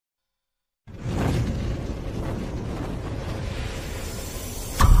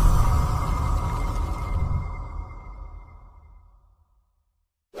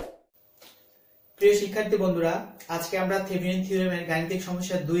প্রিয় শিক্ষার্থী বন্ধুরা, আজকে আমরা থেভেনিন থিওরেমের গাণিতিক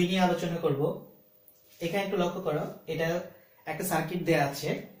সমস্যা 2 নিয়ে আলোচনা করব। এখানে একটু লক্ষ্য করো, এটা একটা সার্কিট দেয়া আছে।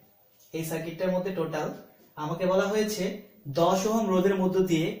 এই সার্কিটটার মধ্যে টোটাল আমাকে বলা হয়েছে 10 ওহম রোধের মধ্য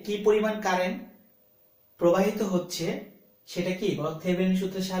দিয়ে কি পরিমাণ কারেন্ট প্রবাহিত হচ্ছে সেটা কি বল থেভেনিন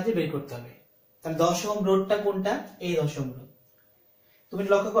সূত্রের সাহায্যে বের করতে হবে। তাহলে 10 ওহম রোধটা কোনটা? এই 10 ওহম রোধ। তুমি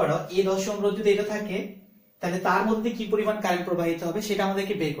লক্ষ্য করো, এই 10 ওহম রোধ যদি এটা থাকে তাহলে তার মধ্যে কি পরিমাণ কারেন্ট প্রবাহিত হবে সেটা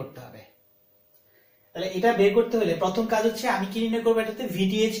আমাদেরকে বের করতে হবে। তাহলে এটা বের করতে হলে প্রথম কাজ হচ্ছে আমি কি নির্ণয় করবো? এটাতে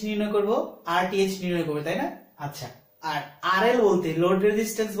ভিটিএইচ নির্ণয় করব, আরটিএইচ নির্ণয় করব, তাই না? আচ্ছা, আর আরএল বলতে লোড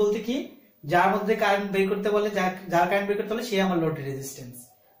রেজিস্ট্যান্স বলতে কি, যার মধ্যে কারেন্ট বের করতে বলে, যার কারেন্ট বের করতে বলে সে আমার লোড রেজিস্ট্যান্স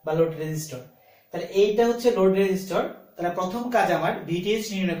বা লোড রেজিস্টর। তাহলে এইটা হচ্ছে লোড রেজিস্টর। তাহলে প্রথম কাজ আমার ভিটিএইচ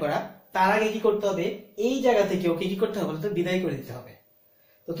নির্ণয় করা। তার আগে কি করতে হবে? এই জায়গা থেকে ওকে কি করতে হবে? তো বিদায় করে দিতে হবে।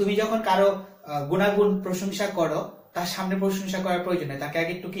 তো তুমি যখন কারো গুণাগুণ প্রশংসা করো, তার সামনে প্রশংসা করার প্রয়োজন নেই, তাকে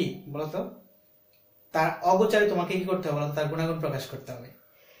আগে একটু কি বলতো তার অগোচরে তোমাকে কি করতে হবে? তার গুণাগুণ প্রকাশ করতে হবে।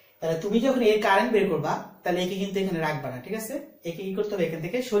 তাহলে তুমি যখন এর কারেন্ট বের করবা তাহলে একে কিন্তু এখানে রাখবা না, ঠিক আছে? একে কি করতে হবে? এখান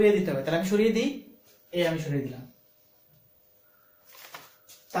থেকে সরিয়ে দিতে হবে। তাহলে আমি সরিয়ে দিই, আমি সরিয়ে দিলাম।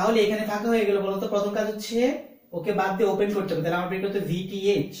 তাহলে এখানে ফাঁকা হয়ে গেল। বলতো প্রথম কাজ হচ্ছে ওকে বাদ দিয়ে ওপেন করতে হবে। তাহলে আমার বের করতে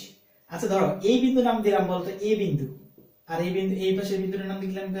ভিটিএইচ। আচ্ছা ধরো এই বিন্দু নাম দিলাম বলতো এ বিন্দু, আর এই বিন্দু এই পাশের বিন্দুর নাম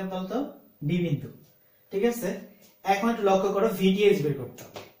দিলাম বলতো বি বিন্দু, ঠিক আছে? এখন একটু লক্ষ্য করো, ভিটিএইচ বের করতে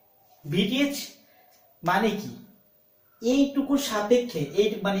হবে। ভিটিএইচ মানে কি? এইটুকুর সাপেক্ষে এই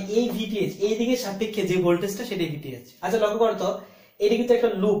মানে এই ভিটিএইচ এই দিকের সাপেক্ষে যে ভোল্টেজটা সেটাই ভিটিএইচ। আচ্ছা লক্ষ্য করো তো, এটা কিন্তু একটা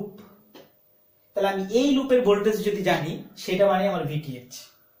লুপ। তাহলে আমি এই লুপের ভোল্টেজ যদি জানি সেটা মানে আমার ভিটিএইচ।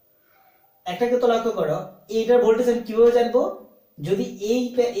 একটা কথা লক্ষ্য করো, এইটার ভোল্টেজ আমি কিভাবে জানবো? যদি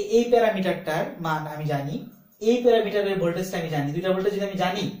এই প্যারামিটারটার মান আমি জানি, এই প্যারামিটারের ভোল্টেজটা আমি জানি, দুইটা ভোল্টেজ যদি আমি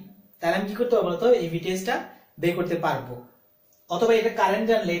জানি তাহলে আমি কি করতে পারবো? তো এই ভিটিএইচটা বের করতে পারবো। অথবা এটা কারেন্ট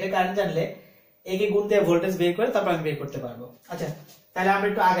জানলে একে গুণ দিয়ে ভোল্টেজ বের করে তারপর আমি বের করতে পারবো। আচ্ছা তাহলে আমরা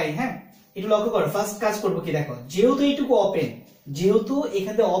একটু আগাই। হ্যাঁ, একটু লক্ষ্য করো, ফার্স্ট কাজ করবো কি দেখো, যেহেতু এইটুকু ওপেন, যেহেতু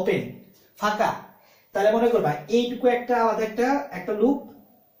এখানে ওপেন ফাঁকা, তাহলে মনে করবা এইটুকু একটা আলাদা একটা লুপ,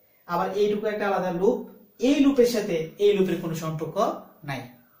 আবার এইটুকু একটা আলাদা লুপ। এই লুপের সাথে এই লুপের কোনো সম্পর্ক নাই।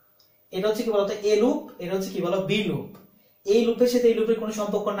 এটা হচ্ছে কি বলতো এ লুপ, এটা হচ্ছে কি বলো বি লুপ। এই লুপের সাথে এই লুপের কোনো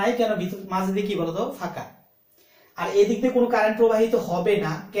সম্পর্ক নাই, কেন? মাঝে দিয়ে কি বলতো ফাঁকা। আর এদিক দিয়ে কোনো কারেন্ট প্রবাহিত হবে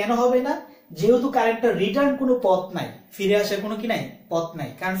না। কেন হবে না? যেহেতু কারেন্টটা রিটার্ন কোনো পথ নাই, ফিরে আসার কোনো কি নাই পথ নাই,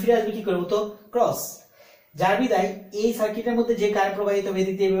 কারণ ফিরে আসবে কি করবো? তো ক্রস। যার বিদায় এই সার্কিটের মধ্যে যে কারেন্ট প্রবাহিত হবে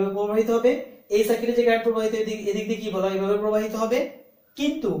এদিক দিয়ে এভাবে প্রবাহিত হবে, এই সার্কিটে যে কারেন্ট প্রবাহিত এদিক দিয়ে কি বলো এভাবে প্রবাহিত হবে।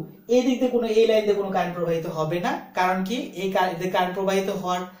 কিন্তু এই দিক দিয়ে কোনো এই লাইন দিয়ে কোনো কারেন্ট প্রবাহিত হবে না, কারণ কি এই কারেন্ট প্রবাহিত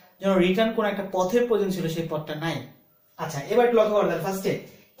হওয়ার জন্য রিটার্ন কোন একটা পথের প্রয়োজন ছিল, সেই পথটা নাই। আচ্ছা এবার লক্ষ্য করো, ফার্স্টে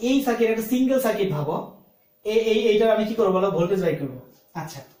এই সার্কিট একটা সিঙ্গেল সার্কিট ভাবো। এইটা আমি কি করবো বলো? ভোল্টেজ বাই করবো।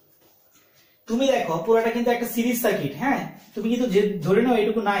 আচ্ছা তুমি দেখো পুরোটা কিন্তু একটা সিরিজ সার্কিট। হ্যাঁ, তুমি কিন্তু যে ধরে নাও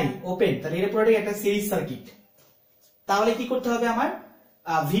এটুকু নাই ওপেন, তাহলে এটা পুরোটাই একটা সিরিজ সার্কিট। তাহলে কি করতে হবে? আমার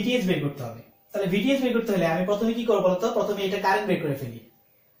ভিটিএইচ বের করতে হবে। তাহলে ভিটিএইচ বের করতে হলে আমি প্রথমে কি করবো বলতো? প্রথমে এটা কারেন্ট বের করে ফেলি।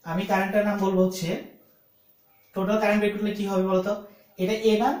 আমি কারেন্টটার নাম বলবো হচ্ছে, টোটাল কারেন্ট বের করলে কি হবে বলতো? এটা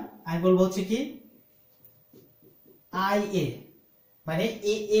এ না, আমি বলবো হচ্ছে কি আই এ, মানে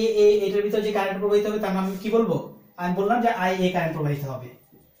এটার ভিতরে যে কারেন্ট প্রবাহিত হবে তার নাম কি বলবো? আমি বললাম যে আই এ কারেন্ট প্রবাহিত হবে।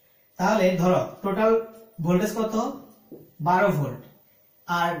 তাহলে ধরো টোটাল ভোল্টেজ কত? 12 ভোল্ট।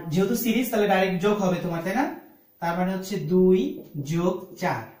 আর যেহেতু সিরিজ তাহলে ডাইরেক্ট যোগ হবে তোমার, তাই না? তার মানে হচ্ছে 2 যোগ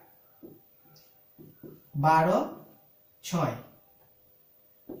 4 12 6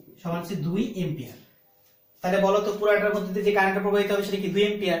 সমান হচ্ছে 2 এম্পিয়ার। তাহলে বলো তো পুরাটার মধ্যে যে কারেন্টটা প্রবাহিত হবে সেটা কি 2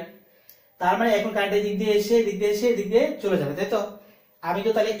 এম্পিয়ার। তার মানে এখন কারেন্ট এদিক দিয়ে এসে এদিক দিয়ে চলে যাবে, তাই তো? আমি তো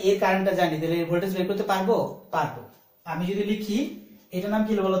তাহলে এর কারেন্টটা জানি, তাহলে এর ভোল্টেজ বের করতে পারবো। আমি যদি লিখি এটার নাম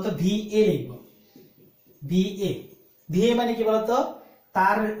কি বলতো? ভিএ লিখবো। ভিএ মানে কি বলতো?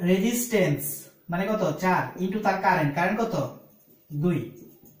 তার রেজিস্ট্যান্স মানে কত? 4 ইনটু তার কারেন্ট কত? 2।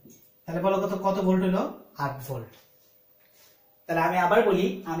 তাহলে বলো কত ভোল্ট হলো? 8 ভোল্ট। তাহলে আমি আবার বলি,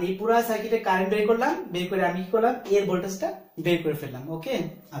 আমি এই পুরো সার্কিটে কারেন্ট বের করলাম, বের করে আমি কি করলাম? এর ভোল্টেজটা বের করে ফেললাম। ওকে,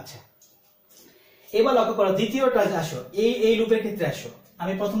 আচ্ছা এবার লক্ষ্য করো দ্বিতীয়টা আসো, এই লুপের ক্ষেত্রে আসো।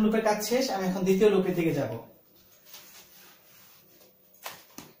 আমি প্রথম লুপের কাজ শেষ, আমি এখন দ্বিতীয় লুপের দিকে যাব।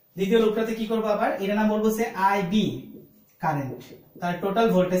 দ্বিতীয় লুপটাতে কি করবো? আবার এর নাম বলবো সে আইবি কারেন্ট। তার টোটাল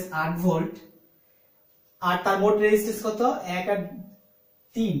ভোল্টেজ 8 ভোল্ট, আর তার মোট রেজিস্ট্যান্স কত? 1 আর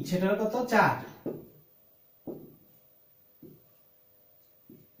 3 সেটা কত? 4।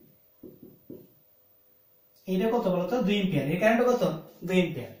 এটা কত বলতো? 2 এম্পিয়ার। এর কারেন্ট কত? 2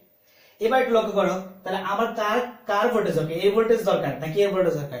 এম্পিয়ার। এবার একটু লক্ষ্য করো, তাহলে আমার কার ভোল্টেজ দরকার? এই ভোল্টেজ দরকার নাকি এর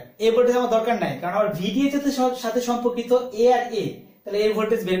ভোল্টেজ দরকার? এই ভোল্টেজ আমার দরকার নাই, কারণ আমার ভিডিএইচ এর সাথে সম্পর্কিত এ আর এ তাহলে এর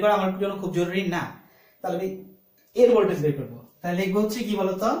ভোল্টেজ বের করা আমার জন্য খুব জরুরি না, তাহলে আমি এর ভোল্টেজ বের করব। তাহলে লিখবো হচ্ছে কি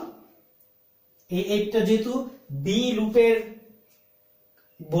বলতো, এইটা যেহেতু বি লুপের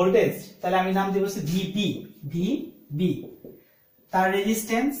ভোল্টেজ, তাহলে আমি নাম দেব হচ্ছে ভিবি, ভিবি তার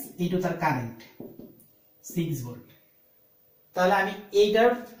রেজিস্ট্যান্স ইনটু তার কারেন্ট 6 ভোল্ট। তাহলে আমি এইটার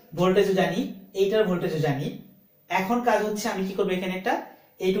ভোল্টেজও জানি, এইটার ভোল্টেজও জানি। এখন কাজ হচ্ছে আমি কি করব, এখানে একটা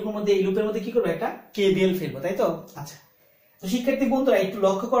এইটুকুর মধ্যে, এই লুপের মধ্যে কি করব, একটা কেভিএল ফেলবো, তাই তো? আচ্ছা, তো শিক্ষার্থী বন্ধুরা একটু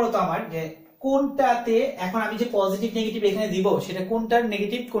লক্ষ্য করো তো আমার, যে কোনটাতে এখন আমি যে পজিটিভ নেগেটিভ এখানে দিব, সেটা কোনটার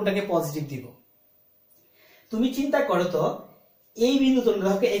নেগেটিভ কোনটাকে পজিটিভ দিব। তুমি চিন্তা করো তো, এই বিন্দু তোমরা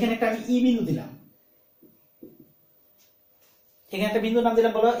দেখো, এখানে একটা আমি ই বিন্দু দিলাম, এখানে একটা বিন্দু নাম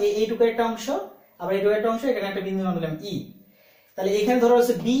দিলাম বলো এইটুকু একটা অংশ, আবার এইটুকু একটা অংশ, এখানে একটা বিন্দু নাম দিলাম ই। তাহলে এখানে ধরো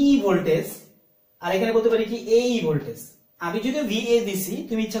হচ্ছে বি ভোল্টেজ, আর এখানে বলতে পারি কি এই ভোল্টেজ। আমি যদি ভিএ দিছি,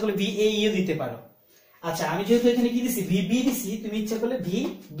 তুমি ইচ্ছা করলে ভিএইও দিতে পারো। আচ্ছা, আমি যেহেতু এখানে কি দিছি, ভিবি দিছি, তুমি ইচ্ছা করলে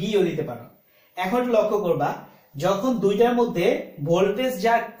ভিবিও দিতে পারো। এখন লক্ষ্য করবা, যখন দুইটার মধ্যে ভোল্টেজ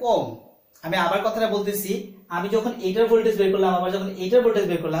যা কম, আমি আবার কথাটা বলতেছি, আমি যখন এইটার ভোল্টেজ বের করলাম, আবার যখন এইটার ভোল্টেজ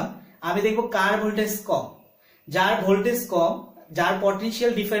বের করলাম, আমি দেখবো কার ভোল্টেজ কম। যার ভোল্টেজ কম, যার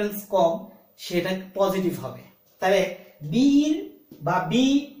পটেনশিয়াল ডিফারেন্স কম, সেটা পজিটিভ হবে। তাহলে বি বা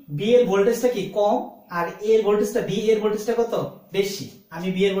বি এর ভোল্টেজটা কি কম, আর এর ভোল্টেজটা বি এর ভোল্টেজটা কত বেশি। আমি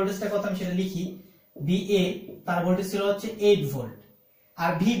বি এর ভোল্টেজটা কত আমি সেটা লিখি, বি এ তার ভোল্টেজ ছিল হচ্ছে 8 ভোল্ট,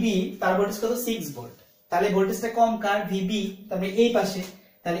 আর ভিবি তার ভোল্টেজ কত 6 ভোল্ট। তাহলে ভোল্টেজটা কম কার, ভিবি, তাহলে এই পাশে,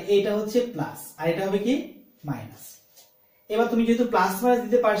 তাহলে এইটা হচ্ছে প্লাস আর এটা হবে কি মাইনাস। এবার তুমি যেহেতু প্লাস মাইনাস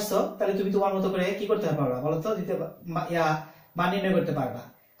দিতে পারছো, তাহলে তুমি তোমার মতো করে কি করতে পারবা বলো তো, দিতে মান নির্ণয় করতে পারবা।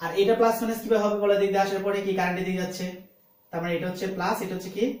 আর এটা প্লাস মাইনাস কিভাবে হবে বলে, দিক দিয়ে আসার পরে কি কারেন্টের দিকে যাচ্ছে, তার মানে এটা হচ্ছে প্লাস, এটা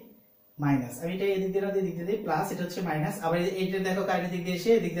হচ্ছে কি মাইনাস। আমি এটা এদিক দিয়ে না দিক দিয়ে প্লাস, এটা হচ্ছে মাইনাস, আবার এইটা দেখো কারেন্টের দিক দিয়ে এসে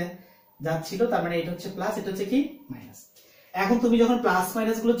এদিক দিয়ে যাচ্ছিল, তার মানে এটা হচ্ছে প্লাস, এটা হচ্ছে কি মাইনাস। এখন তুমি যখন প্লাস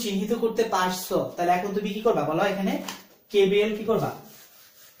মাইনাস গুলো চিহ্নিত করতে পারছো, তাহলে এখন তুমি কি করবা বলো, এখানে কেভিএল কি করবা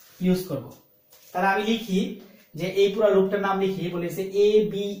ইউজ করব। তাহলে আমি লিখি যে এই পুরো লুপটার নাম লিখি, বলেছে এ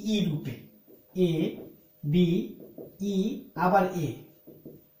বি ই লুপে, এ বি ই আবার এ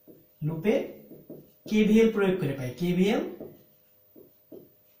লুপে কেভিএল প্রয়োগ করে পাই, কেভিএল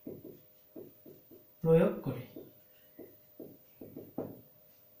প্রয়োগ করে।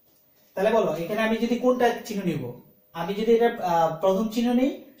 তাহলে বলো এখানে আমি যদি কোনটা চিহ্ন নিব, আমি যদি এটা প্রথম চিহ্ন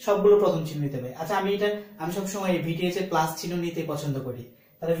নেই, সবগুলো প্রথম চিহ্ন নিতে হবে। আচ্ছা, আমি সবসময় ভিটিএইচ এর প্লাস চিহ্ন নিতে পছন্দ করি,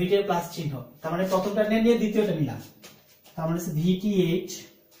 তাহলে ভিটিএর প্লাস চিহ্ন, তার মানে প্রথমটা নিয়ে দ্বিতীয়টা নিলাম, তার মানে হচ্ছে ভিটিএইচ।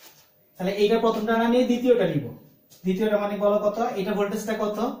 তাহলে এইটা প্রথমটা না নিয়ে দ্বিতীয়টা নিব, দ্বিতীয়টা মানে বলো কত, এটা ভোল্টেজটা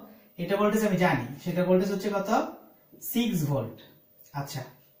কত, এটা ভোল্টেজ আমি জানি, সেটা ভোল্টেজ হচ্ছে কত 6 ভোল্ট। আচ্ছা,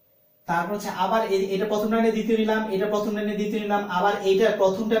 তারপর হচ্ছে আবার এটা প্রথমটা নিয়ে দ্বিতীয় নিলাম, এটা প্রথমটা নিয়ে দ্বিতীয় নিলাম, আবার এইটা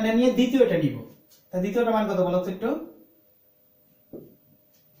প্রথমটা নিয়ে দ্বিতীয়টা নিব। তা দ্বিতীয়টা মান কত বলো তো একটু,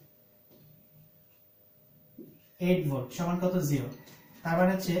 8 ভোল্ট সমান কত 0। তার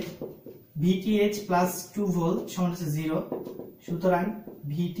মানে হচ্ছে VTH প্লাস 2 ভোল্ট সমান হচ্ছে 0, সুতরাং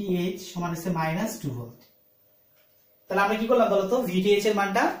VTH সমান হচ্ছে মাইনাস 2 ভোল্ট। তাহলে আমরা কি করলাম বলতো, VTH এর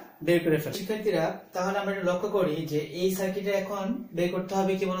মানটা বের করে ফেললাম। শিক্ষার্থীরা, তাহলে আমরা লক্ষ্য করি যে এই সার্কিটে এখন বের করতে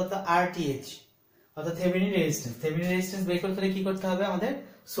হবে কি বলতো, RTH অর্থাৎ থেভেনিন রেজিস্ট্যান্স। থেভেনিন রেজিস্ট্যান্স বের করতে হলে কি করতে হবে, আমাদের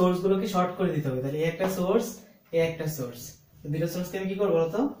সোর্স গুলোকে শর্ট করে দিতে হবে। তাহলে এই একটা সোর্স, এই একটা সোর্স, দুটো সোর্সকে আমি কি করব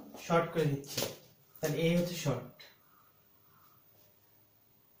বলতো, শর্ট করে দিচ্ছি। তাহলে এই হচ্ছে শর্ট।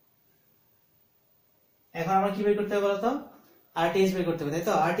 এখন আমরা কি বের করতে হবে বলতো, RTH বের করতে হবে, তাই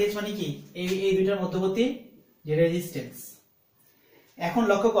তো? RTH মানে কি, এই দুইটার মধ্যবর্তী যে রেজিস্ট্যান্স। এখন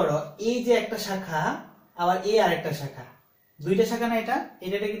লক্ষ্য করো, এই যে একটা শাখা, আবার এই আরেকটা শাখা, দুইটা শাখা না,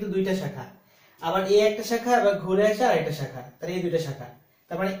 এটা কিন্তু দুইটা শাখা, আবার এই একটা শাখা, আবার ঘুরে আসে আরেকটা শাখা, তাহলে এই দুইটা শাখা।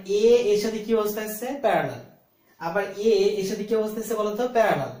 তার মানে এ এর সাথে কি অবস্থা আছে, প্যারালাল, আবার এ এর সাথে কি অবস্থা আছে বলতো,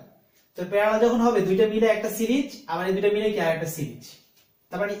 প্যারালাল। তো প্যারালাল যখন হবে, দুইটা মিলে একটা সিরিজ, আবার এই দুইটা মিলে কি আরেকটা সিরিজ।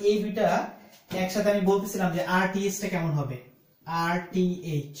 তার মানে এই দুইটা একসাথে আমি বলতেছিলাম যে RTH টা কেমন হবে,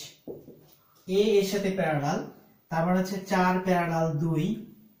 RTH এ এর সাথে প্যারালাল, তারপর হচ্ছে 4 প্যারালাল 2,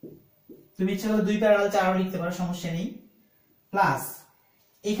 তুমি ইচ্ছা করলে 2 প্যারালাল 4 লিখতে পারো, সমস্যা নেই, প্লাস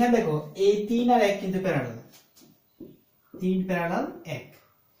এখানে দেখো এই 3 আর 1 কিন্তু প্যারালাল, 3 প্যারালাল 1।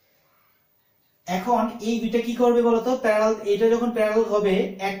 এখন এই দুইটা কি করবে বলতো, প্যারালাল, এটা যখন প্যারালাল হবে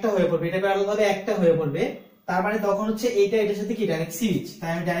একটা হয়ে পড়বে, এটা প্যারালাল হবে একটা হয়ে পড়বে, তার মানে তখন হচ্ছে এইটা এটার সাথে কি ডাইরেক্ট সিরিজ, তাই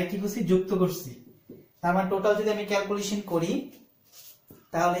আমি ডাইরেক্ট কি করছি, যুক্ত করছি। তার মানে টোটাল যদি আমি ক্যালকুলেশন করি,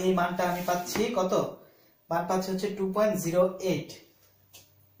 তাহলে এই মানটা আমি পাচ্ছি কত, মান পাচ্ছি হচ্ছে 2.08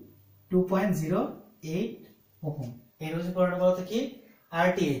 ওহম। এর হচ্ছে পরেরটা বলতে কি,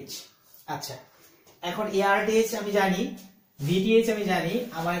 RTH। আচ্ছা, এখন এই RTH আমি জানি, VTH আমি জানি,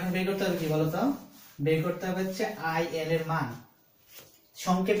 আমার এখন বের করতে হবে কি বলতো, বের করতে হবে হচ্ছে IL এর মান।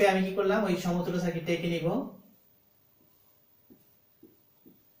 সংক্ষেপে আমি কি করলাম, ওই সমতুল্য সার্কিটটা এঁকে নিব।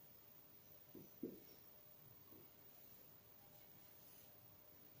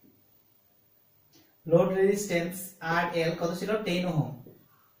 লোড রেজিস্ট্যান্স RL কত ছিল, 10 ওহম,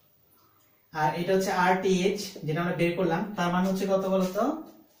 আর এটা হচ্ছে RTH যেটা আমরা বের করলাম, তার মানে হচ্ছে কত বলতো,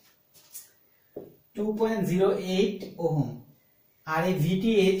 2.08 ওহম। আর এই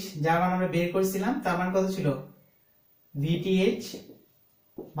VTH যার মান আমরা বের করেছিলাম তার মান কত ছিল, VTH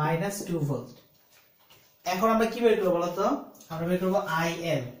মাইনাস 2 ভোল্ট। এখন আমরা কি বের করব বলতো, আমরা বের করব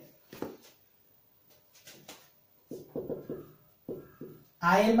IL।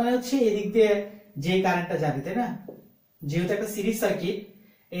 IL মানে হচ্ছে এদিক দিয়ে যে কারেন্টটা যাবে, তাই না? যেহেতু একটা সিরিজ সার্কিট,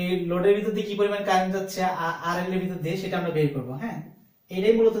 এই লোডের ভিতর দিয়ে কি পরিমাণ কারেন্ট যাচ্ছে RL এর ভিতর দিয়ে সেটা আমরা বের করব। হ্যাঁ,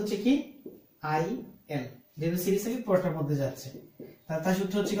 এটাই মূলত হচ্ছে কি IL, যেহেতু সিরিজ সার্কিট পুরোটার মধ্যে যাচ্ছে। তার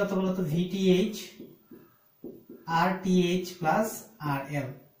সূত্র হচ্ছে কত বলতো, VTH RTH plus RL।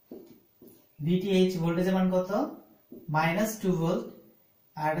 VTH ভোল্টেজের মান কত, মাইনাস 2 ভোল্ট,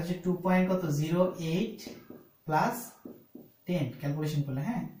 আর এটা হচ্ছে 2.08 প্লাস 10 ক্যালকুলেশন করলে।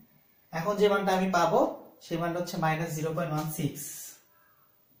 হ্যাঁ, এখন যে মানটা আমি পাবো সেই মানটা হচ্ছে মাইনাস 0.16,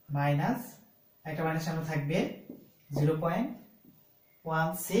 মাইনাস একটা মাইনাস সামনে থাকবে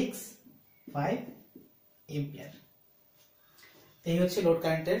 0.165 এম্পিয়ার। এই হচ্ছে লোড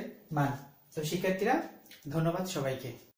কারেন্টের মান। তো শিক্ষার্থীরা, ধন্যবাদ সবাইকে।